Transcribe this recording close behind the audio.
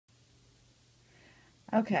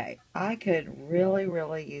Okay, I could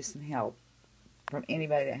really use some help from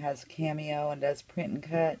anybody that has Cameo and does print and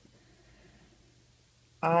cut.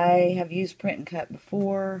 I have used print and cut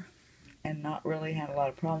before and not really had a lot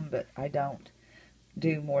of problem, but I don't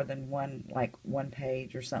do more than one, like one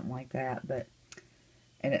page or something like that,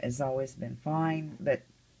 and it has always been fine. But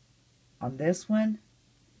on this one,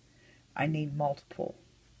 I need multiple.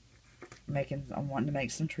 I'm wanting to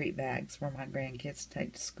make some treat bags for my grandkids to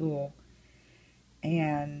take to school,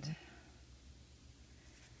 and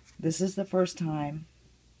this is the first time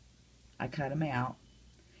I cut them out,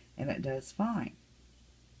 and it does fine.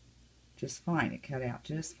 Just fine. It cut out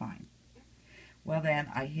just fine. Well, then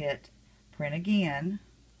I hit print again,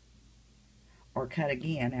 or cut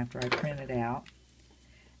again after I print it out.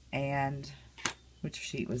 And which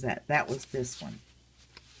sheet was that? That was this one.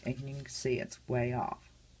 And you can see it's way off.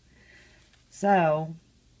 So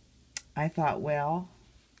I thought, well,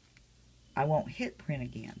 I won't hit print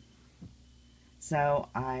again. So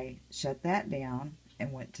I shut that down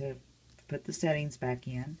and went to put the settings back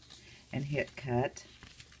in and hit cut.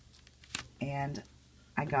 And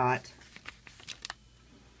I got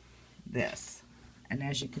this. And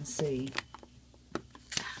as you can see,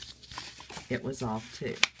 it was off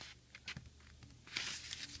too.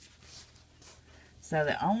 So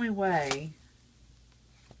the only way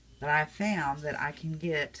that I found that I can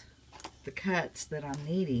get the cuts that I'm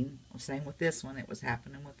needing, same with this one, it was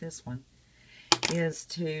happening with this one, is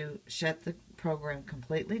to shut the program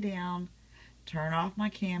completely down, turn off my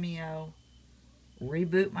Cameo,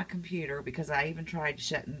 reboot my computer, because I even tried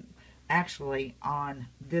shutting, actually on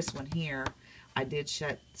this one here, I did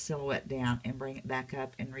shut Silhouette down and bring it back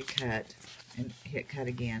up and recut and hit cut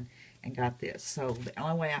again and got this. So the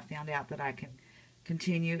only way I found out that I can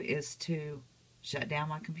continue is to shut down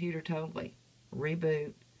my computer totally,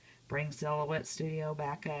 reboot, bring Silhouette Studio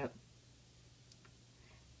back up,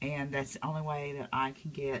 and that's the only way that I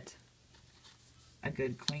can get a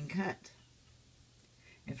good clean cut.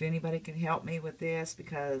 If anybody can help me with this,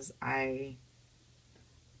 because I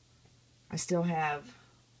still have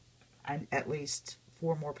at least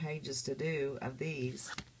 4 more pages to do of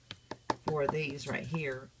these, 4 of these right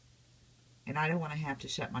here, and I don't want to have to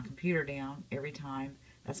shut my computer down every time.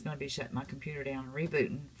 That's going to be shutting my computer down and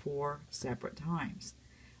rebooting 4 separate times.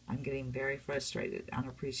 I'm getting very frustrated. I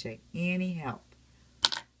appreciate any help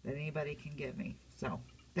that anybody can give me. So,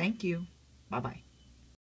 thank you. Bye-bye.